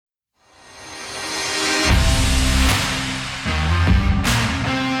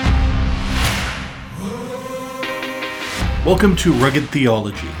Welcome to Rugged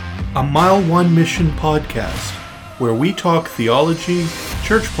Theology, a Mile One Mission podcast, where we talk theology,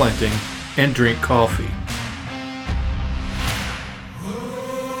 church planting, and drink coffee.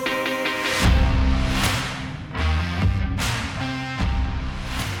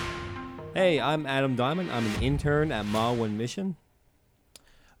 Hey, I'm Adam Diamond. I'm an intern at Mile One Mission.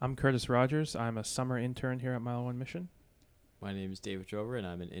 I'm Curtis Rogers. I'm a summer intern here at Mile One Mission. My name is David Drover, and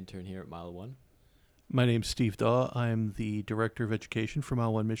I'm an intern here at Mile One. My name's Steve Daw. I'm the Director of Education for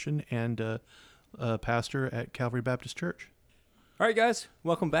Mile One Mission and a pastor at Calvary Baptist Church. All right, guys,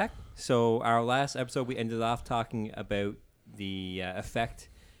 welcome back. So our last episode, we ended off talking about the effect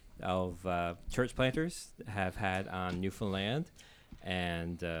of church planters have had on Newfoundland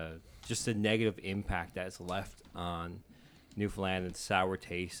and just the negative impact that's left on Newfoundland and sour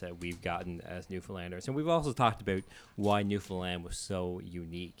taste that we've gotten as Newfoundlanders. And we've also talked about why Newfoundland was so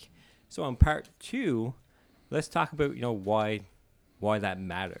unique. So in part two, let's talk about, why that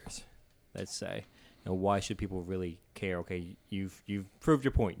matters. Let's say, why should people really care? Okay, you've proved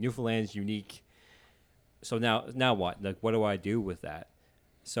your point. Newfoundland's unique. So now what? Like, what do I do with that?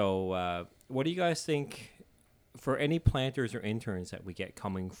 So what do you guys think for any planters or interns that we get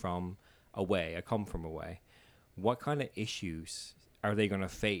coming from away? I come from away. What kind of issues are they going to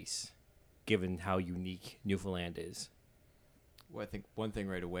face, given how unique Newfoundland is? Well, I think one thing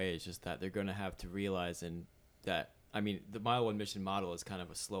right away is just that they're going to have to realize the Mile One Mission model is kind of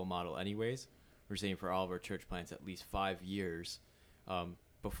a slow model anyways. We're saying for all of our church plants at least 5 years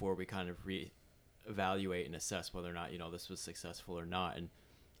before we kind of evaluate and assess whether or not, this was successful or not. And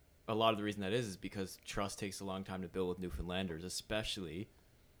a lot of the reason that is because trust takes a long time to build with Newfoundlanders, especially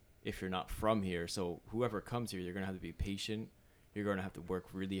if you're not from here. So whoever comes here, you're going to have to be patient. You're going to have to work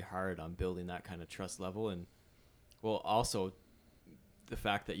really hard on building that kind of trust level. And, well, also the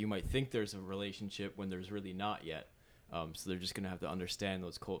fact that you might think there's a relationship when there's really not yet. So they're just going to have to understand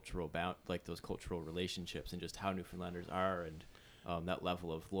those cultural relationships and just how Newfoundlanders are and that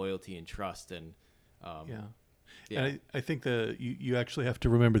level of loyalty and trust. And Yeah. And I think you actually have to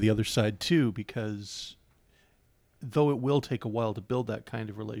remember the other side too, because though it will take a while to build that kind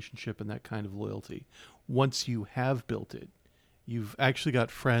of relationship and that kind of loyalty, once you have built it, you've actually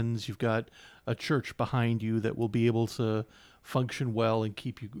got friends, you've got a church behind you that will be able to function well and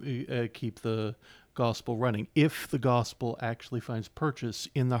keep the gospel running. If the gospel actually finds purchase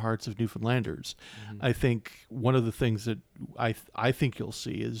in the hearts of Newfoundlanders, I think one of the things that I think you'll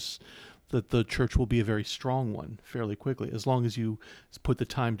see is that the church will be a very strong one fairly quickly, as long as you put the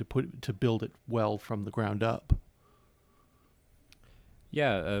time to build it well from the ground up.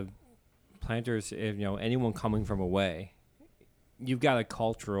 Yeah, planters, if anyone coming from away, you've got a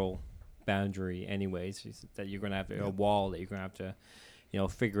cultural boundary anyways that you're going to have a wall that you're going to have to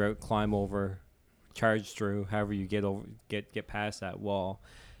figure out, climb over, charge through, however you get past that wall.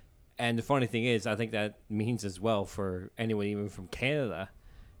 And the funny thing is, I think that means as well for anyone even from Canada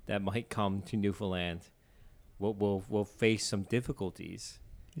that might come to Newfoundland will face some difficulties.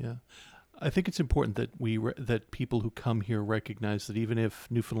 Yeah. I think it's important that that people who come here recognize that even if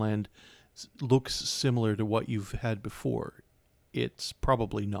Newfoundland looks similar to what you've had before, it's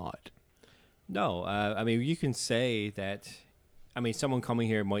probably not. No, you can say that. Someone coming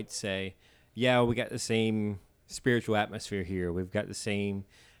here might say, "Yeah, we got the same spiritual atmosphere here. We've got the same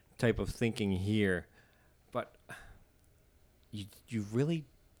type of thinking here," but you really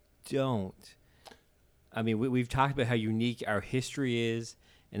don't. We've talked about how unique our history is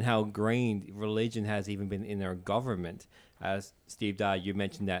and how ingrained religion has even been in our government. As Steve Dodd, you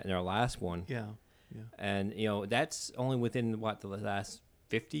mentioned that in our last one. Yeah. And, that's only within, the last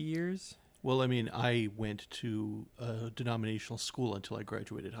 50 years? Well, I went to a denominational school until I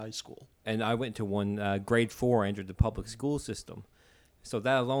graduated high school. And I went to one, grade 4, entered the public school system. So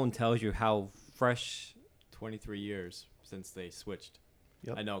that alone tells you how fresh... 23 years since they switched.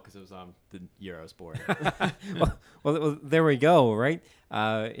 Yep. I know, because it was the year I was born. well, there we go, right?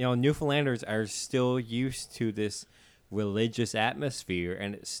 Newfoundlanders are still used to this religious atmosphere,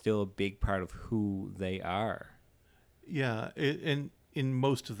 and it's still a big part of who they are. Yeah, and in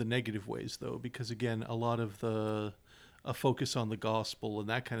most of the negative ways, though, because, again, a lot of a focus on the gospel and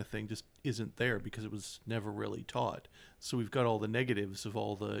that kind of thing just isn't there because it was never really taught. So we've got all the negatives of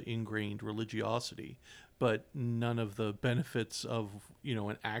all the ingrained religiosity, but none of the benefits of,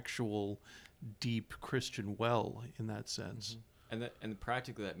 an actual deep Christian well in that sense. And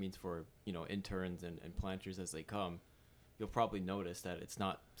practically that means for, interns and planters as they come, you'll probably notice that it's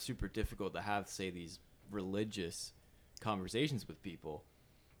not super difficult to have, say, these religious conversations with people.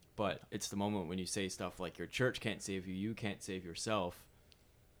 But it's the moment when you say stuff like your church can't save you, you can't save yourself,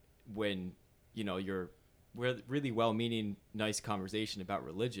 when, you're really well-meaning, nice conversation about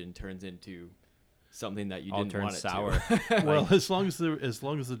religion turns into something that you All didn't want turns it sour. to. Well, as long as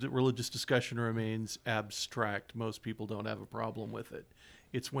the religious discussion remains abstract, most people don't have a problem with it.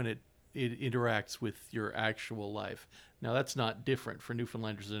 It's when it interacts with your actual life. Now, that's not different for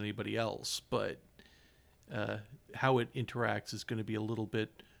Newfoundlanders than anybody else, but how it interacts is going to be a little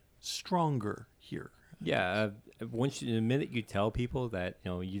bit stronger here. Yeah, the minute you tell people that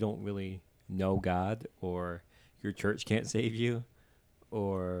you don't really know God, or your church can't save you,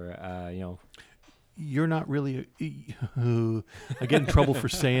 or You're not really. I get in trouble for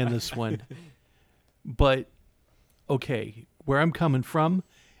saying this one, but okay, where I'm coming from,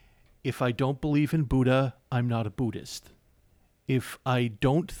 if I don't believe in Buddha, I'm not a Buddhist. If I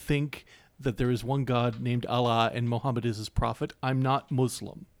don't think that there is one God named Allah and Muhammad is his prophet, I'm not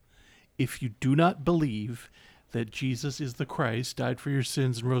Muslim. If you do not believe that Jesus is the Christ, died for your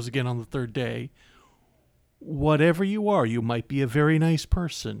sins, and rose again on the third day, whatever you are, you might be a very nice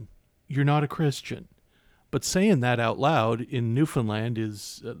person. You're not a Christian. But saying that out loud in Newfoundland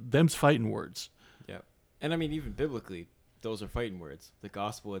is them's fighting words. Yeah. And I mean, even biblically, those are fighting words. The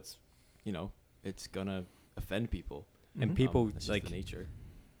gospel, it's going to offend people. And people That's just like the nature.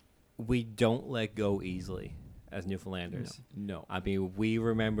 we don't let go easily as Newfoundlanders. No. I mean, we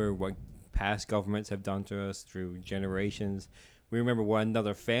remember what past governments have done to us through generations. We remember what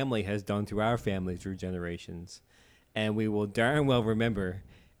another family has done to our family through generations. And we will darn well remember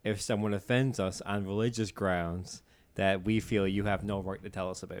if someone offends us on religious grounds that we feel you have no right to tell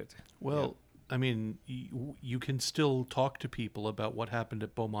us about. Well, I mean, you can still talk to people about what happened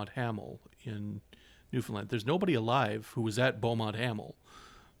at Beaumont Hamel in Newfoundland. There's nobody alive who was at Beaumont Hamel,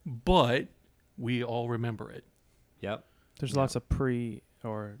 but we all remember it. Yep. There's lots of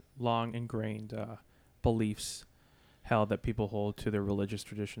or long ingrained beliefs held that people hold to their religious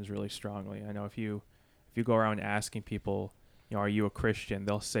traditions really strongly. I know if you go around asking people, are you a Christian?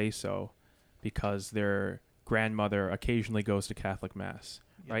 They'll say so because their grandmother occasionally goes to Catholic Mass,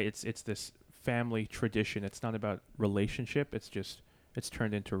 right? It's this family tradition. It's not about relationship. It's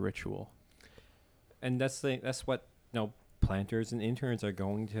turned into ritual. And that's what planters and interns are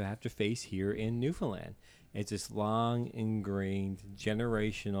going to have to face here in Newfoundland. It's this long ingrained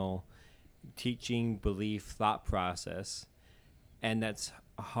generational teaching, belief, thought process, and that's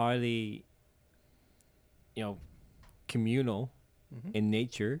highly communal in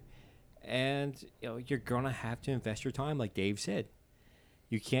nature. And you're gonna have to invest your time, like Dave said.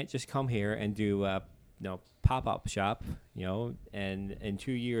 You can't just come here and do pop-up shop, and in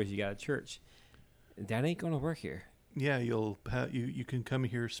 2 years you got a church. That ain't gonna work here. Yeah, you can come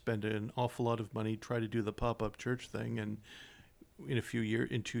here, spend an awful lot of money, try to do the pop-up church thing, and in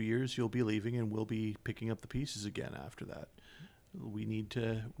 2 years you'll be leaving, and we'll be picking up the pieces again after that. We need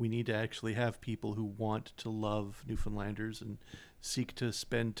to actually have people who want to love Newfoundlanders and seek to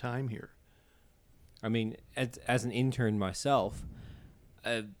spend time here. I mean, as an intern myself,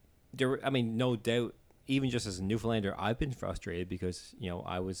 no doubt, even just as a Newfoundlander, I've been frustrated because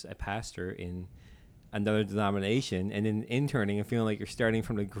I was a pastor in another denomination, and in interning and feeling like you're starting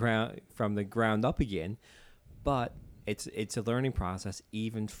from the ground up again. But it's a learning process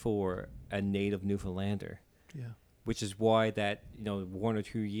even for a native Newfoundlander. Yeah. Which is why that 1 or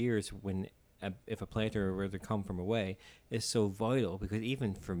 2 years when if a planter were to come from away is so vital, because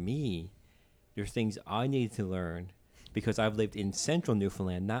even for me, there's things I need to learn because I've lived in central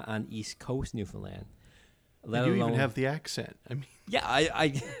Newfoundland, not on East Coast Newfoundland. And you even have the accent. I mean, yeah,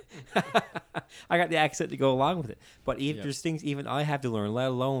 I I got the accent to go along with it. But there's things even I have to learn, let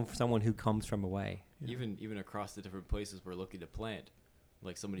alone for someone who comes from away. Yeah. Even across the different places we're looking to plant.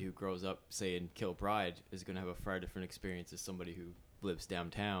 Like somebody who grows up, say, in Kilbride is going to have a far different experience as somebody who lives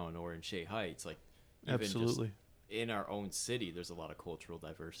downtown or in Shea Heights. Like, even absolutely. Just in our own city, there's a lot of cultural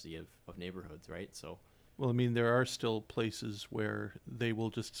diversity of neighborhoods, right? So, well, I mean, there are still places where they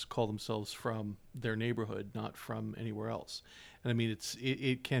will just call themselves from their neighborhood, not from anywhere else. And I mean,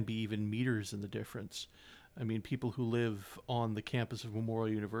 it can be even meters in the difference. I mean, people who live on the campus of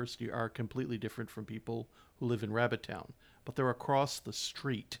Memorial University are completely different from people who live in Rabbittown, but they're across the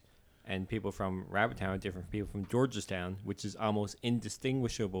street. And people from Rabbittown are different from people from Georgetown, which is almost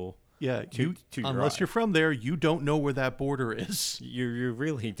indistinguishable. Yeah, to unless you're from there, you don't know where that border is. You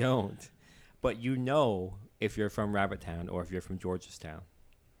really don't. But if you're from Rabbittown or if you're from Georgetown.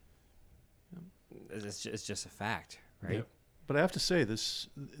 It's just a fact, right? Yep. But I have to say, this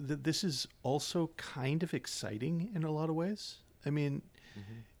is also kind of exciting in a lot of ways. I mean,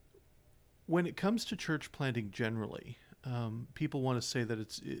 when it comes to church planting generally, people want to say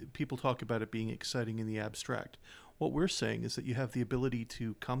that people talk about it being exciting in the abstract. What we're saying is that you have the ability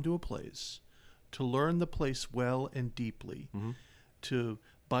to come to a place, to learn the place well and deeply, to,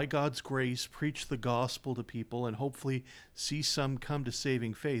 by God's grace, preach the gospel to people and hopefully see some come to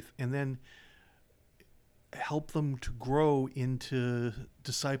saving faith, and then help them to grow into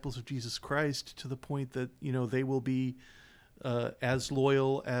disciples of Jesus Christ to the point that, they will be as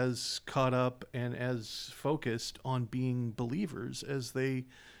loyal, as caught up, and as focused on being believers as they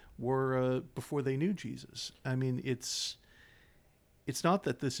were before they knew Jesus. I mean, it's not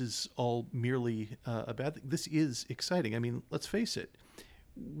that this is all merely a bad thing. This is exciting. I mean, let's face it.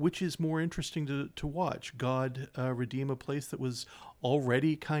 Which is more interesting to watch? God redeem a place that was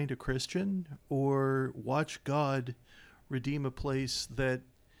already kind of Christian, or watch God redeem a place that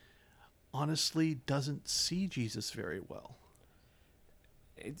honestly doesn't see Jesus very well?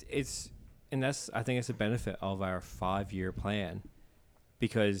 And I think it's a benefit of our 5-year plan,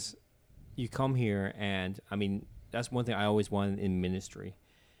 because you come here, and I mean, that's one thing I always wanted in ministry.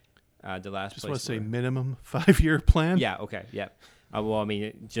 The last just place want to say minimum 5-year plan. Yeah. Okay. Yeah. Well, I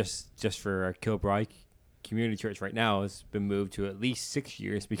mean, just for our Kilbride Community Church right now, it's been moved to at least 6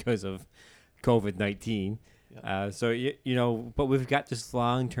 years because of COVID-19. Yep. So but we've got this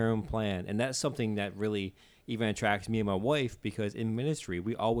long-term plan, and that's something that really even attracts me and my wife, because in ministry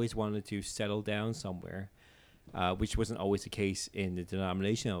we always wanted to settle down somewhere, which wasn't always the case in the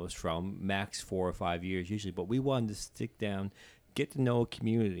denomination I was from. Max 4 or 5 years usually, but we wanted to stick down, get to know a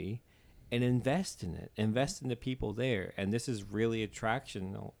community, and invest in it, invest in the people there. And this is really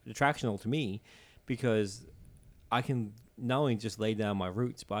attractional to me, because I can not only just lay down my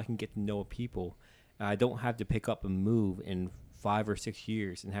roots, but I can get to know people. I don't have to pick up and move in 5 or 6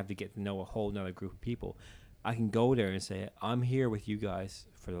 years and have to get to know a whole nother group of people. I can go there and say, I'm here with you guys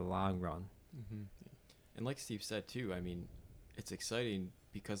for the long run. Mm-hmm. And like Steve said too, I mean, it's exciting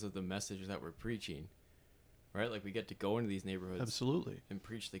because of the message that we're preaching. Right, like we get to go into these neighborhoods, absolutely, and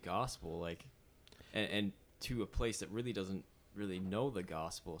preach the gospel, like, and to a place that really doesn't really know the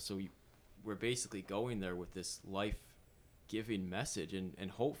gospel. So we're basically going there with this life-giving message,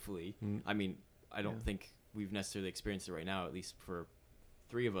 and hopefully, I mean, I don't think we've necessarily experienced it right now, at least for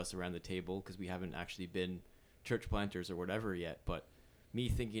 3 of us around the table, because we haven't actually been church planters or whatever yet. But me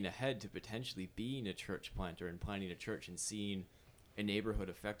thinking ahead to potentially being a church planter and planting a church and seeing a neighborhood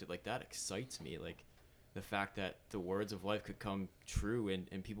affected, like, that excites me, like. The fact that the words of life could come true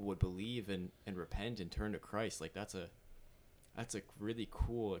and people would believe and repent and turn to Christ, like that's a really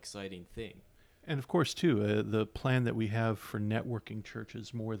cool, exciting thing. And of course, too, the plan that we have for networking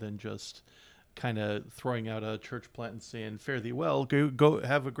churches, more than just kind of throwing out a church plant and saying, fare thee well, go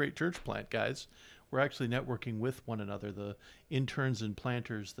have a great church plant, guys. We're actually networking with one another. The interns and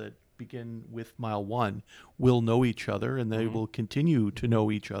planters that begin with mile 1 will know each other, and they will continue to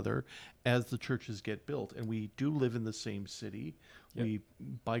know each other as the churches get built. And we do live in the same city. Yep. We,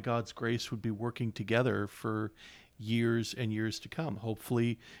 by God's grace, would be working together for years and years to come.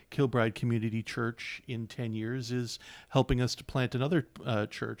 Hopefully, Kilbride Community Church in 10 years is helping us to plant another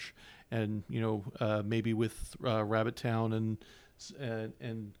church, and maybe with Rabbittown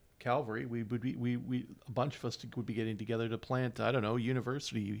and Calvary, we a bunch of us would be getting together to plant, I don't know,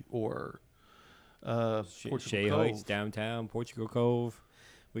 University or Shea Heights, downtown, Portugal Cove.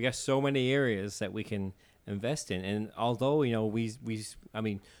 We got so many areas that we can invest in. And although, we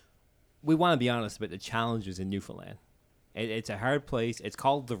want to be honest about the challenges in Newfoundland. It's a hard place. It's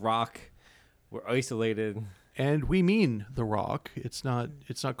called The Rock. We're isolated. And we mean The Rock. It's not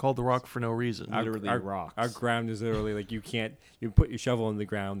called The Rock for no reason. Literally rocks. Our ground is literally like you put your shovel in the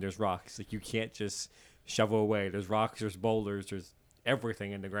ground, there's rocks. Like you can't just shovel away. There's rocks, there's boulders, there's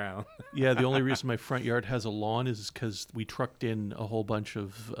everything in the ground. Yeah, the only reason my front yard has a lawn is because we trucked in a whole bunch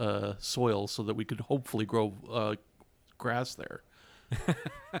of soil so that we could hopefully grow grass there.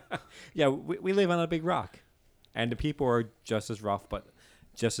 Yeah, we live on a big rock. And the people are just as rough, but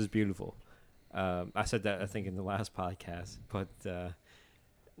just as beautiful. I said that, I think, in the last podcast. But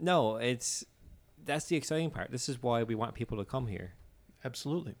no, that's the exciting part. This is why we want people to come here.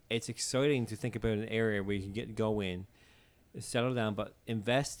 Absolutely. It's exciting to think about an area where you can go in, settle down, but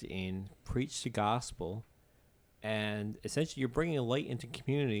invest in, preach the gospel, and essentially you're bringing a light into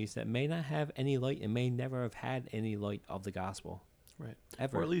communities that may not have any light and may never have had any light of the gospel. Right.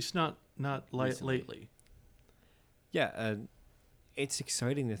 Ever. Or at least not lately. Yeah, it's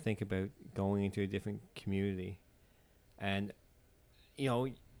exciting to think about going into a different community. And,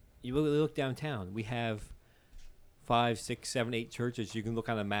 you look downtown. We have 5, 6, 7, 8 churches. You can look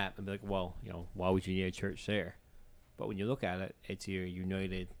on a map and be like, well, why would you need a church there? But when you look at it, it's either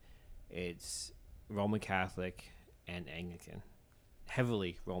United, it's Roman Catholic and Anglican.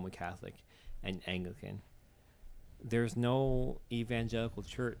 Heavily Roman Catholic and Anglican. There's no evangelical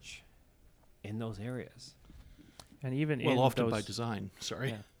church in those areas. And even Well, in often those, by design. Sorry.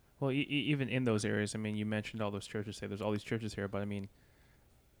 Yeah. Well, even in those areas, I mean, you mentioned all those churches. Say there's all these churches here, but I mean,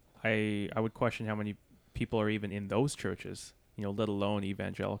 I would question how many people are even in those churches. Let alone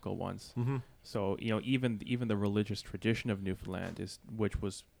evangelical ones. Mm-hmm. So even the religious tradition of Newfoundland which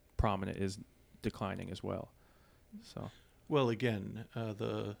was prominent, is declining as well. So. Well, again,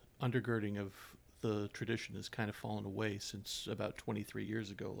 the undergirding of the tradition has kind of fallen away since about 23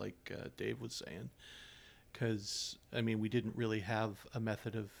 years ago, like Dave was saying. Because, I mean, we didn't really have a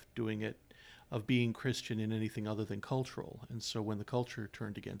method of doing it, of being Christian in anything other than cultural. And so when the culture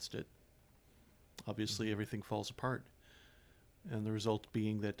turned against it, obviously everything falls apart. And the result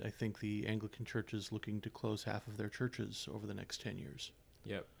being that I think the Anglican Church is looking to close half of their churches over the next 10 years.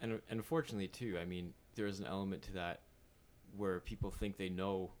 Yep. And unfortunately, too, I mean, there is an element to that where people think they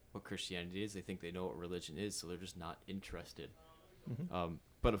know what Christianity is. They think they know what religion is, so they're just not interested. Mm-hmm.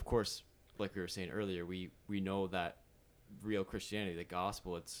 But, of course, like we were saying earlier, we know that real Christianity, the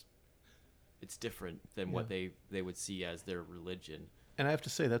gospel, it's different than what they would see as their religion. And I have to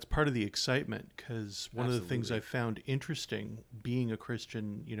say, that's part of the excitement, because one of the things I found interesting being a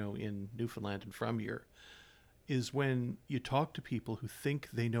Christian, in Newfoundland and from here, is when you talk to people who think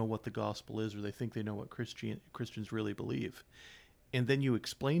they know what the gospel is, or they think they know what Christians really believe, and then you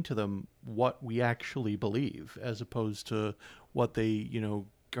explain to them what we actually believe, as opposed to what they,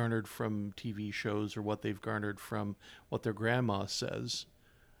 garnered from TV shows or what they've garnered from what their grandma says.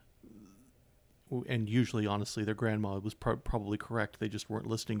 And usually, honestly, their grandma was probably correct. They just weren't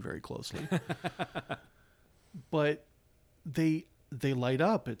listening very closely. But they light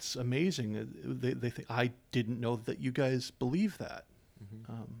up. It's amazing. They think, I didn't know that you guys believe that.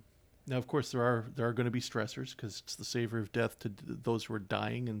 Mm-hmm. Now, of course, there are going to be stressors, because it's the savor of death to those who are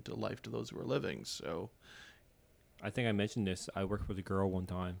dying and to life to those who are living. So, I think I mentioned this. I worked with a girl one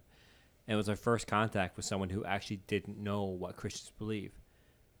time, and it was our first contact with someone who actually didn't know what Christians believe.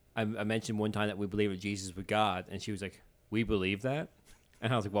 I mentioned one time that we believe that Jesus was God, and she was like, "We believe that?"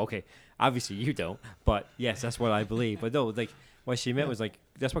 And I was like, "Well, okay, obviously you don't, but yes, that's what I believe." But no, like, what she meant was like,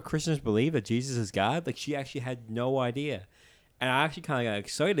 that's what Christians believe, that Jesus is God? Like, she actually had no idea. And I actually kind of got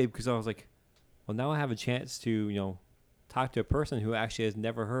excited, because I was like, well, now I have a chance to, talk to a person who actually has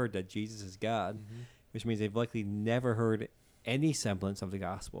never heard that Jesus is God, which means they've likely never heard any semblance of the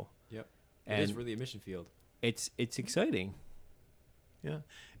gospel. Yep. And it is really a mission field. It's exciting. Yeah,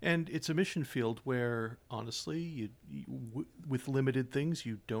 and it's a mission field where, honestly, with limited things,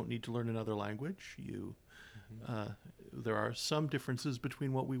 you don't need to learn another language. There are some differences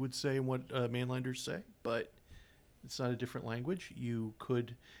between what we would say and what mainlanders say, but it's not a different language. You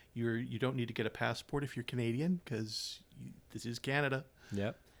don't need to get a passport if you're Canadian, because this is Canada.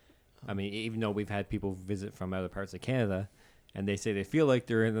 Yep. I mean, even though we've had people visit from other parts of Canada, and they say they feel like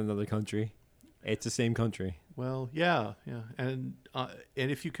they're in another country, it's the same country. Well, yeah, and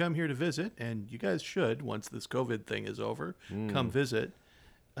if you come here to visit, and you guys should, once this COVID thing is over, come visit.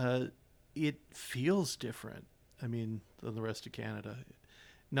 It feels different. I mean, than the rest of Canada.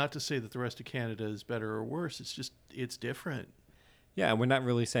 Not to say that the rest of Canada is better or worse. It's just it's different. Yeah, and we're not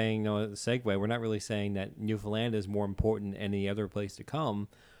really saying, segue. We're not really saying that Newfoundland is more important than any other place to come,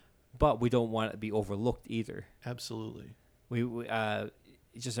 but we don't want it to be overlooked either. Absolutely. We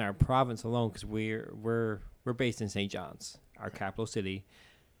just in our province alone, because we're based in St. John's, our capital city,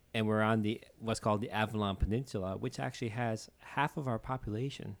 and we're on what's called the Avalon Peninsula, which actually has half of our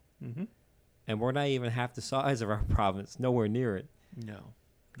population, and we're not even half the size of our province, nowhere near it. No.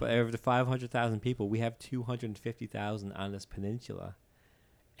 But out of the 500,000 people, we have 250,000 on this peninsula,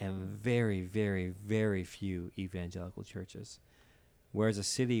 and very, very, very few evangelical churches. Whereas a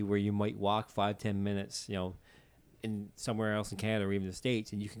city where you might walk 5-10 minutes, in somewhere else in Canada or even the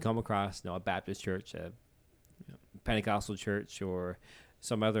States, and you can come across, a Baptist church, a Pentecostal church, or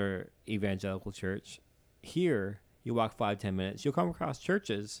some other evangelical church. Here, you walk 5-10 minutes, you'll come across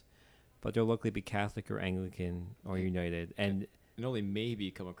churches, but they'll likely be Catholic or Anglican or United, and only maybe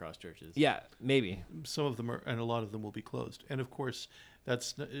come across churches. Yeah, maybe. Some of them are, and a lot of them will be closed. And of course,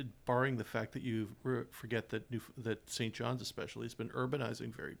 that's barring the fact that you forget that St. John's especially has been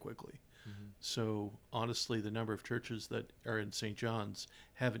urbanizing very quickly. So honestly, the number of churches that are in St. John's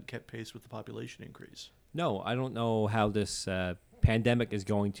haven't kept pace with the population increase. No, I don't know how this pandemic is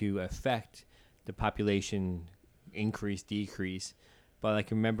going to affect the population increase, decrease. But I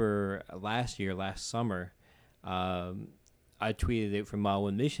can remember last summer, I tweeted it from Mile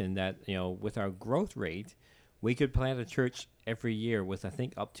One Mission that, with our growth rate, we could plant a church every year with, I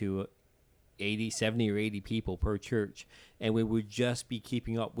think, up to 70 or 80 people per church, and we would just be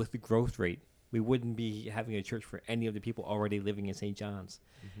keeping up with the growth rate we wouldn't be having a church for any of the people already living in St. John's.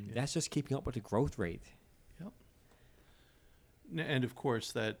 Mm-hmm. That's just keeping up with the growth rate. Yep. And of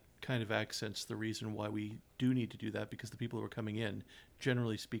course, that kind of accents the reason why we do need to do that, because the people who are coming in,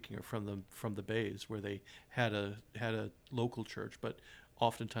 generally speaking, are from the bays where they had a local church, but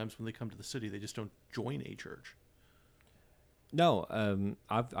oftentimes when they come to the city, they just don't join a church. No,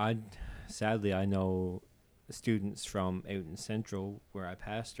 I sadly I know students from out in Central where I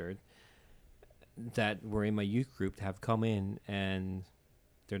pastored that were in my youth group that have come in and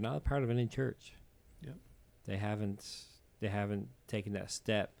they're not a part of any church. Yep. They haven't taken that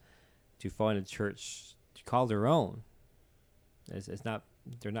step to find a church to call their own. It's not,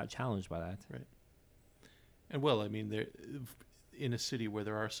 they're not challenged by that. Right. And well, I mean, they're in a city where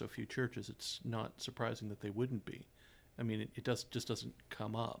there are so few churches, it's not surprising that they wouldn't be. I mean, it just doesn't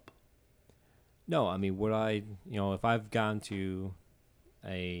come up. No, I mean, if I've gone to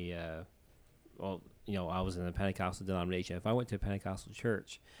I was in a Pentecostal denomination. If I went to a Pentecostal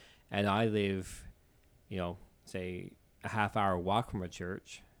church and I live, say a half-hour walk from a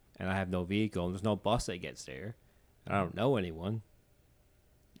church and I have no vehicle and there's no bus that gets there, and I don't know anyone,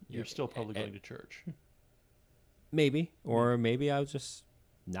 You're still probably going to church. Maybe, or maybe I'll just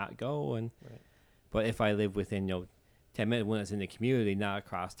not go. Right. But if I live within 10 minutes when it's in the community, not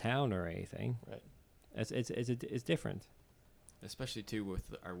across town or anything, Right. It's different. Especially too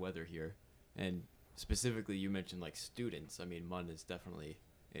with our weather here, and specifically you mentioned like students. I mean, Munn is definitely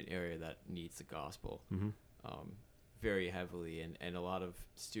an area that needs the gospel very heavily, and a lot of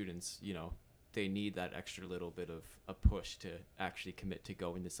students, they need that extra little bit of a push to actually commit to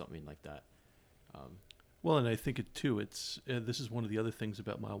going to something like that. Well, and I think it's this is one of the other things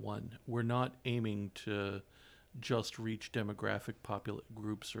about Mile 1. We're not aiming to just reach demographic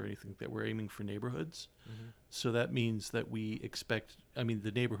groups or anything, that we're aiming for neighborhoods. Mm-hmm. So that means that we expect,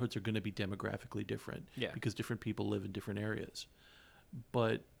 the neighborhoods are going to be demographically different because different people live in different areas.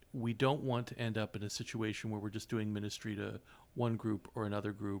 But we don't want to end up in a situation where we're just doing ministry to one group or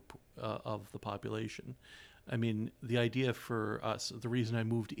another group of the population. I mean, the idea for us, the reason I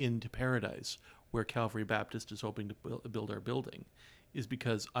moved into Paradise, where Calvary Baptist is hoping to build our building, is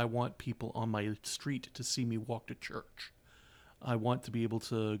because I want people on my street to see me walk to church. I want to be able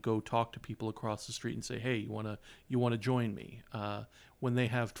to go talk to people across the street and say, "Hey, you want to join me?" When they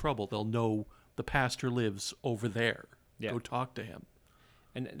have trouble, they'll know the pastor lives over there. Yeah. Go talk to him.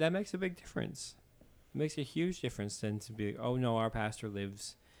 And that makes a big difference. It makes a huge difference than to be, oh no, our pastor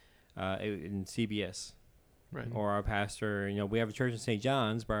lives in CBS. Right. Or our pastor, we have a church in St.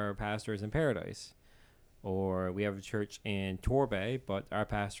 John's, but our pastor is in Paradise. Or we have a church in Torbay, but our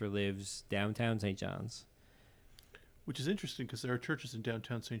pastor lives downtown St. John's. Which is interesting because there are churches in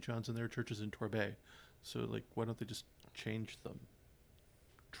downtown St. John's and there are churches in Torbay. So, why don't they just change them?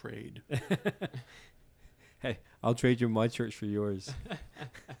 Trade. Hey, I'll trade you my church for yours.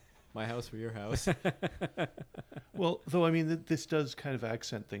 My house for your house. Well, though, this does kind of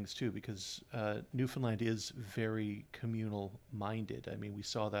accent things too, because Newfoundland is very communal minded. We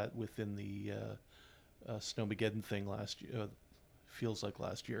saw that within the Snowmageddon thing last year. Feels like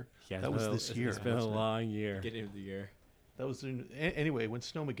last year. Yeah, that was this year. It's been a long year. Get into the year. That was anyway. When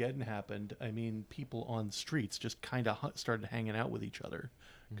Snowmageddon happened, people on the streets just kind of started hanging out with each other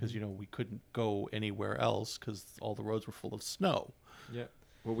because we couldn't go anywhere else because all the roads were full of snow. Yeah.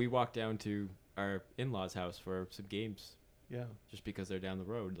 Well, we walked down to our in-laws' house for some games. Yeah. Just because they're down the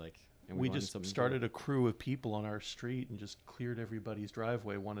road, and we just started a crew of people on our street and just cleared everybody's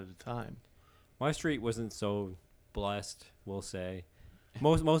driveway one at a time. My street wasn't so blessed, we'll say.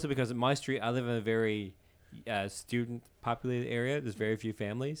 Mostly because my street, I live in a very student-populated area. There's very few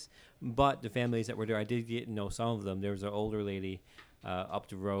families. But the families that were there, I did get to know some of them. There was an older lady up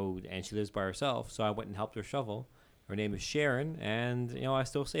the road, and she lives by herself. So I went and helped her shovel. Her name is Sharon, and I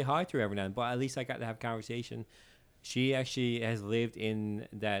still say hi to her every now and then. But at least I got to have a conversation. She actually has lived in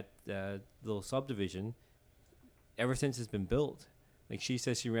that little subdivision ever since it's been built. She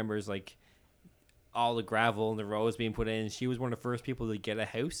says she remembers all the gravel and the roads being put in. She was one of the first people to get a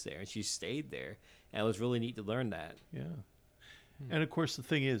house there, and she stayed there. And it was really neat to learn that. Yeah. And of course, the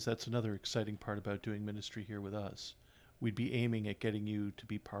thing is, that's another exciting part about doing ministry here with us. We'd be aiming at getting you to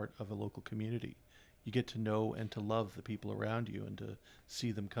be part of a local community. You get to know and to love the people around you and to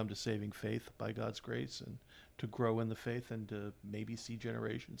see them come to saving faith by God's grace and to grow in the faith and to maybe see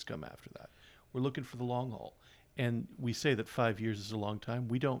generations come after that. We're looking for the long haul. And we say that 5 years is a long time.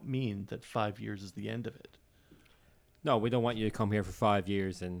 We don't mean that 5 years is the end of it. No, we don't want you to come here for 5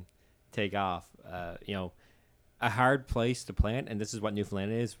 years and take off. A hard place to plant, and this is what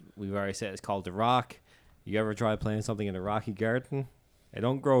Newfoundland is. We've already said it's called the rock. You ever try planting something in a rocky garden? It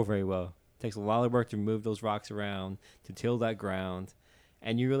don't grow very well. takes a lot of work to move those rocks around, to till that ground,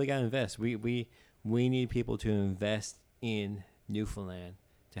 and you really got to invest. We need people to invest in Newfoundland,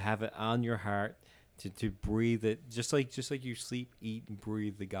 to have it on your heart, to breathe it, just like you sleep, eat, and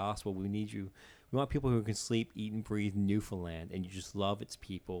breathe the gospel. We want people who can sleep, eat, and breathe Newfoundland, and you just love its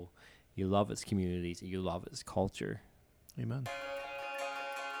people, you love its communities, and you love its culture. Amen.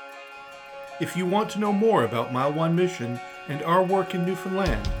 If you want to know more about Mile One Mission and our work in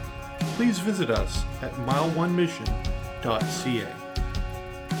Newfoundland, please visit us at mile1mission.ca.